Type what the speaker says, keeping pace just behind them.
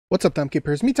What's up,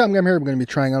 timekeepers? Me, Tom Gum here. We're going to be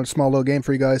trying out a small little game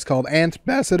for you guys called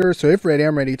Antbassador. So if ready,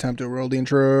 I'm ready. Time to roll the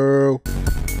intro.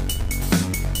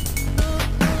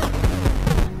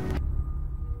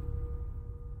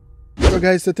 So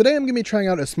guys, so today I'm going to be trying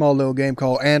out a small little game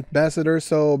called Antbassador.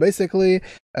 So basically,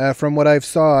 from what I've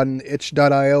saw on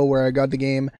itch.io where I got the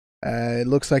game, it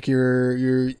looks like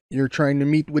you're trying to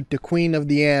meet with the queen of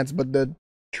the ants, but the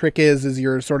trick is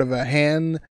you're sort of a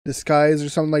hand disguise or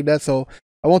something like that. So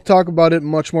I won't talk about it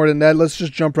much more than that. Let's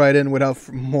just jump right in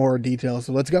without more details.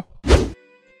 So let's go. The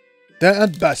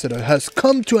Antbassador has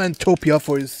come to Antopia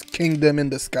for his kingdom in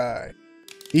the sky.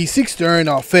 He seeks to earn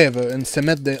our favor and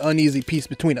cement the uneasy peace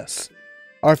between us.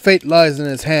 Our fate lies in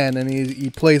his hand, and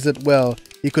he plays it well.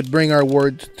 He could bring our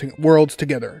worlds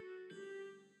together.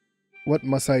 What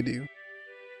must I do?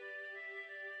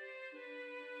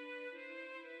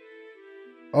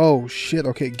 Oh shit,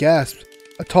 okay, gasp.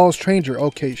 A tall stranger.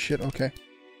 Okay, shit, okay.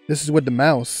 This is with the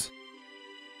mouse.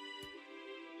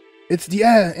 It's the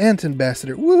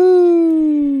Antbassador.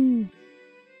 Woo!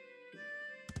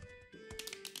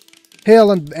 Hail,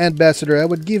 Antbassador. I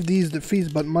would give these defeats,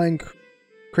 but mine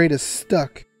crate is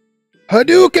stuck.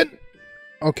 Hadouken!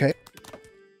 Okay.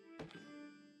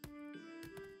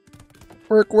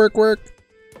 Work, work, work.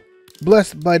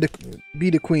 Blessed by be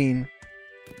the queen.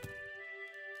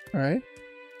 Alright.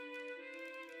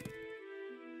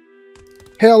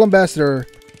 Hail, Ambassador.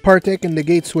 Partake in the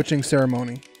gate switching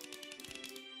ceremony.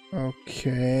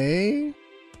 Okay.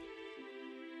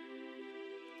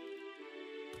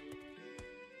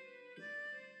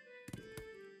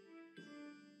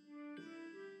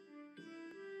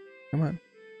 Come on.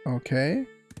 Okay.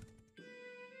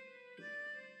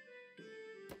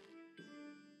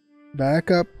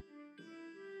 Back up.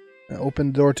 And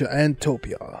open the door to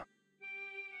Antopia.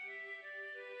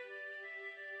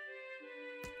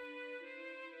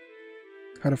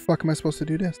 How the fuck am I supposed to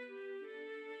do this?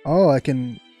 Oh, I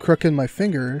can crook in my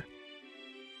finger.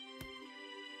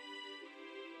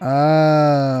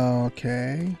 Ah,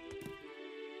 okay.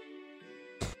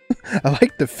 I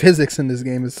like the physics in this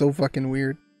game. It's so fucking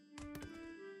weird.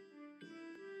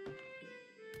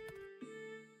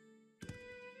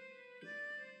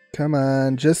 Come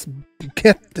on, just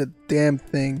get the damn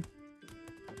thing.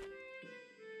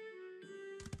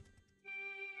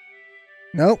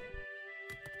 Nope.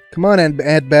 Come on,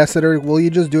 Antbassador. Will you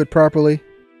just do it properly?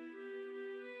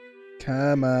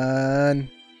 Come on.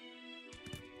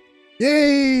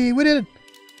 Yay! We did it!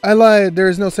 I lied. There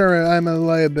is no ceremony. I'm a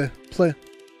liar.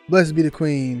 Blessed be the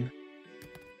queen.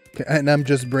 Okay, and I'm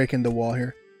just breaking the wall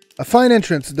here. A fine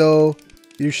entrance, though.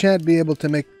 You shan't be able to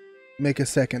make a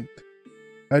second.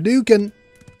 Hadouken!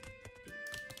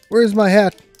 Where's my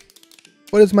hat?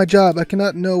 What is my job? I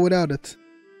cannot know without it.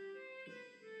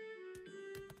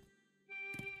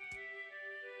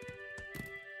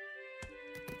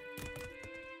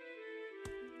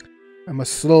 I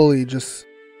must slowly just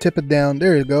tip it down.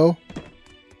 There you go.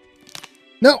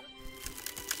 No!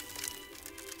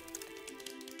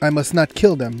 I must not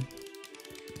kill them.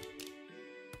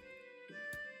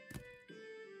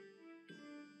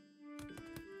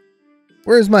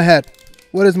 Where is my hat?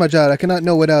 What is my job? I cannot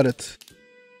know without it.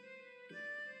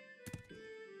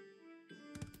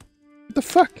 What the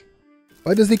fuck?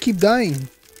 Why does he keep dying?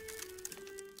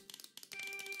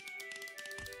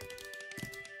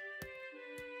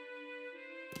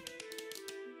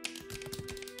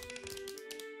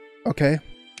 Okay.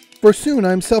 For soon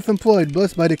I am self-employed,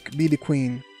 blessed by be the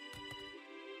queen.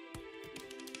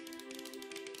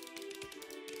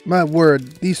 My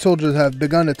word, these soldiers have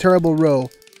begun a terrible row.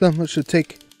 Someone should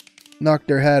knock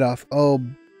their hat off. Oh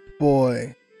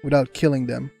boy, without killing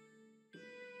them.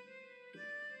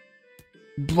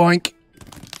 Bloink.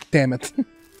 Damn it.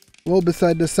 Woe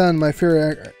beside the sun, my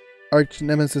fear arch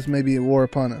nemesis may be a war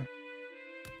upon us.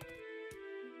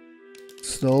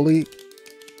 Slowly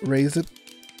raise it.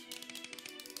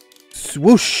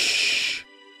 Swoosh!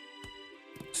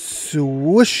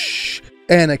 Swoosh!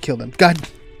 And I killed him. God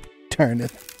darn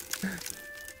it.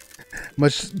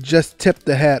 Must just tip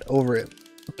the hat over it.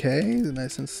 Okay,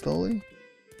 nice and slowly.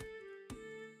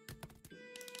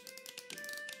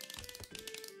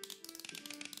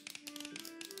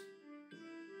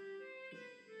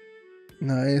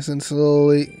 Nice and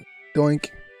slowly. Doink.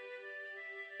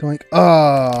 Doink.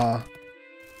 Ah!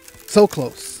 So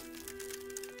close.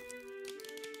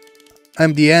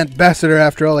 I'm the Antbassador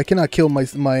after all. I cannot kill my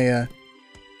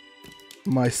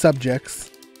subjects.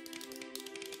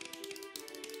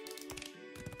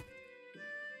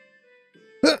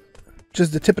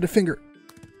 Just the tip of the finger.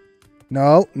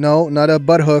 No, no, not a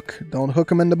butt hook. Don't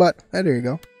hook him in the butt. Ah, there you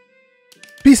go.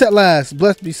 Peace at last.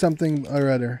 Blessed be something or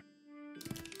other.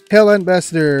 Hail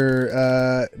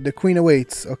Antbassador. The Queen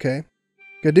awaits. Okay.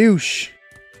 Gadoosh.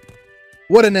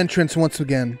 What an entrance once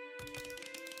again.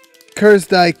 Curse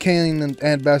thy king and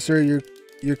Antbassador.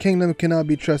 Your kingdom cannot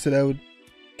be trusted. I would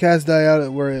cast thy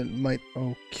out where it might.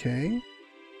 Okay.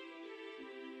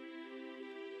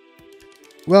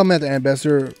 Well met,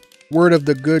 Antbassador. Word of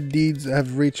the good deeds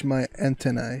have reached my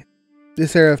antennae.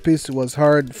 This era of peace was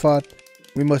hard fought.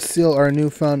 We must seal our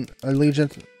newfound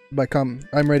allegiance by come.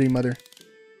 I'm ready, mother.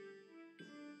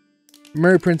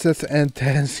 Mary Princess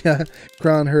Antasia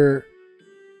crown her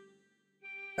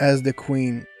as the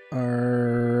queen.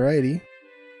 Alrighty.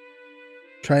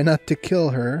 Try not to kill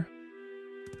her.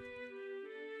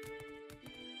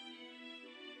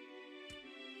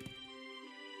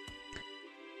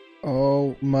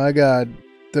 Oh my god.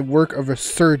 The work of a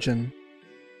surgeon.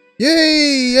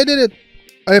 Yay! I did it!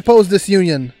 I oppose this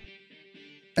union.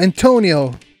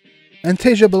 Antonio!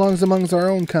 Antasia belongs amongst our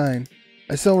own kind.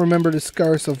 I still remember the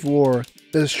scars of war,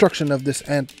 the destruction of this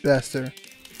Antbassador.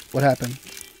 What happened?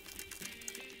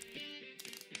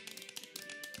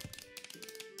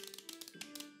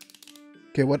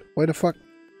 Okay, what? Why the fuck?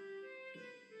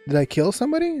 Did I kill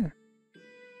somebody?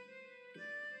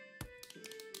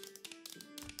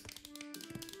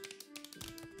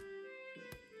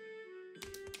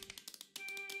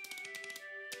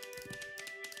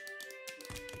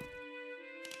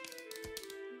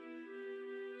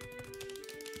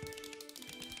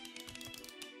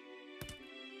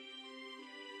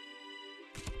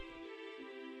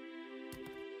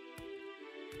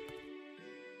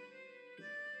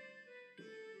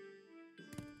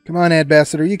 Come on,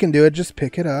 Antbassador, you can do it. Just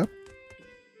pick it up.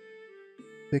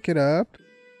 Pick it up.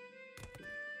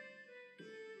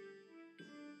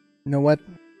 You know what?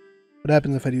 What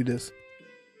happens if I do this?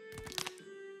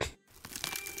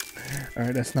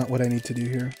 Alright, that's not what I need to do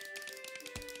here.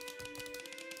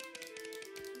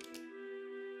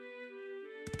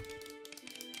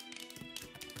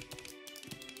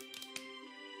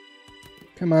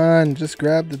 Come on, just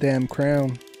grab the damn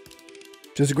crown.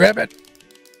 Just grab it!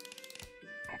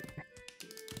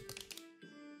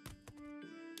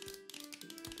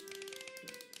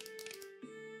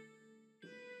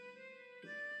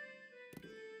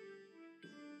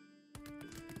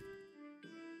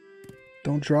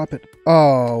 Don't drop it.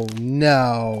 Oh,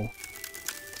 no.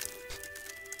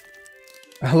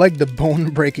 I like the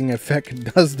bone-breaking effect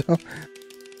it does, though.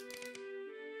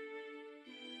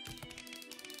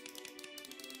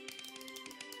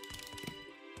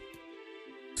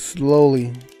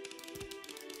 Slowly.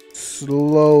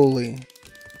 Slowly.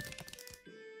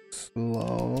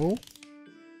 Slow.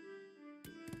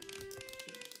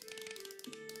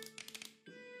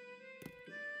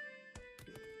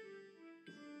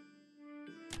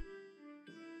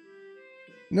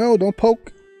 No, don't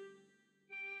poke.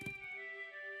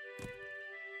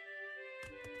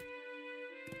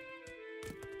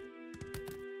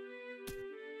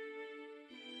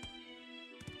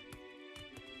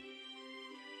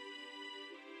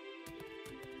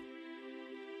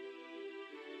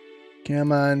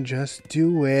 Come on, just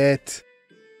do it.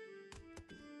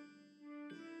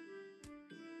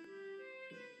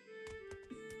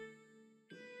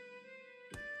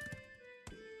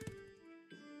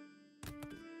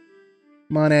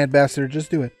 Come on, Antbassador, just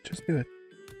do it. Just do it.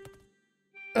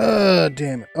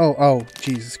 Damn it. Oh,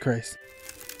 Jesus Christ.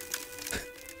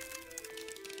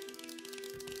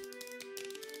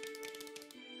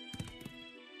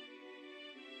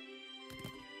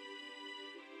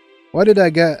 Why did I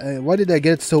get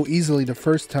it so easily the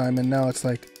first time and now it's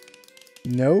like,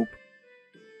 nope.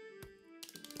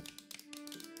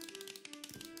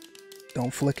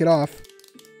 Don't flick it off.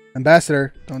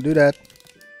 Ambassador, don't do that.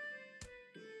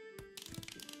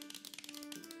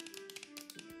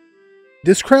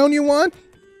 This crown you want?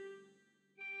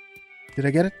 Did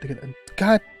I get it?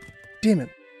 God damn it.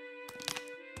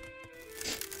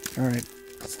 Alright,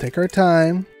 let's take our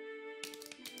time.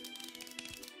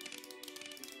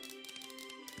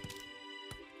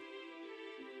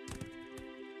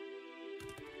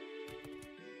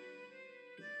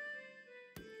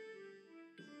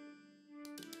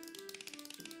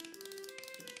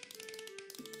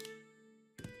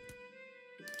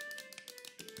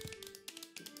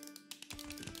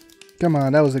 Come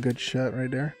on, that was a good shot right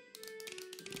there.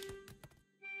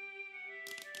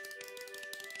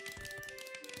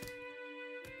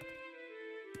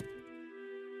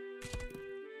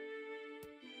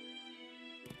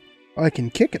 Oh, I can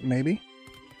kick it, maybe.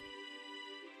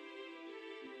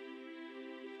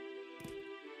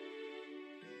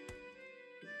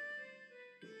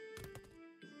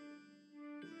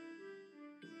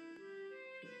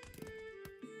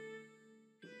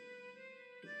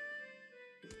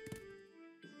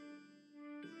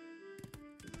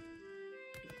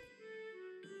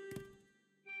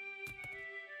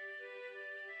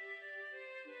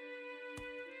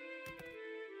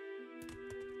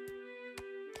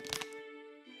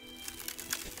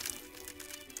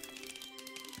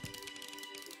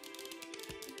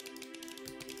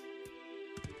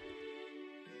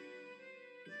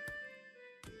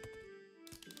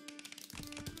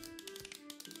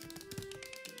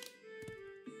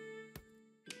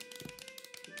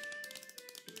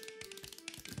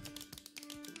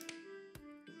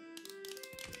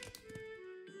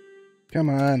 Come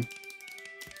on.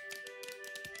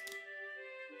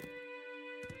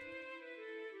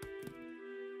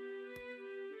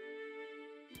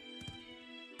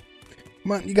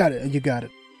 Come on, you got it. You got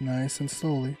it. Nice and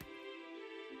slowly.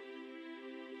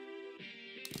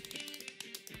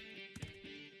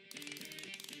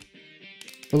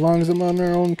 Belongs among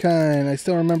our own kind. I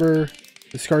still remember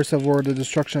the scars of war, the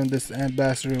destruction of this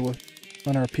Antbassador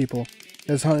on our people. It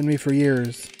has haunted me for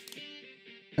years.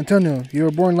 Antonio, you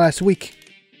were born last week.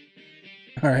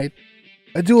 Alright.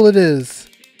 A duel it is.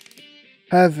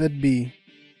 Have it be.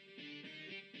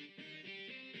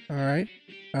 Alright.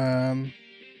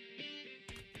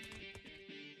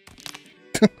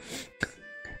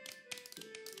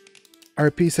 Our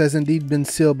peace has indeed been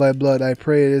sealed by blood. I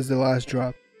pray it is the last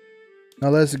drop. Now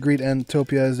let's greet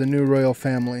Antopia as the new royal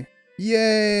family.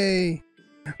 Yay!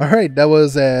 Alright, that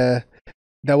was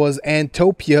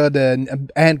Antopia, the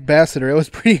Antbassador. It was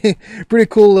pretty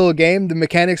cool little game. The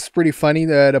mechanics pretty funny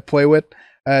to play with.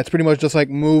 It's pretty much just like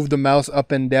move the mouse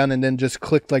up and down and then just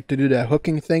click like to do that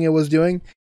hooking thing it was doing.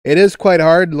 It is quite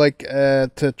hard like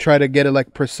to try to get it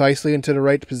like precisely into the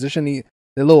right position.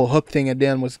 The little hook thing at the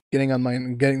end was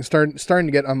starting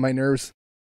to get on my nerves.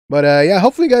 But yeah,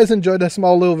 hopefully you guys enjoyed that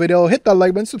small little video. Hit that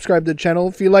like button, subscribe to the channel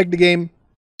if you like the game.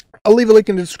 I'll leave a link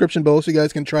in the description below so you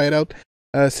guys can try it out.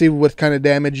 See what kind of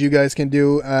damage you guys can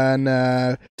do, and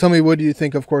tell me what do you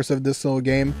think, of course, of this little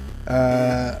game.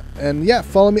 And yeah,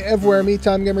 follow me everywhere,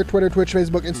 MeTimeGamer, Twitter, Twitch,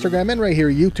 Facebook, Instagram, and right here,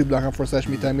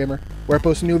 youtube.com/MeTimeGamer, where I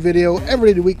post a new video every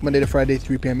day of the week, Monday to Friday,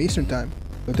 3 p.m. Eastern Time.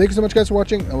 So thank you so much, guys, for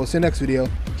watching, and we'll see you next video.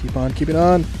 Keep on keeping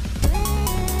on.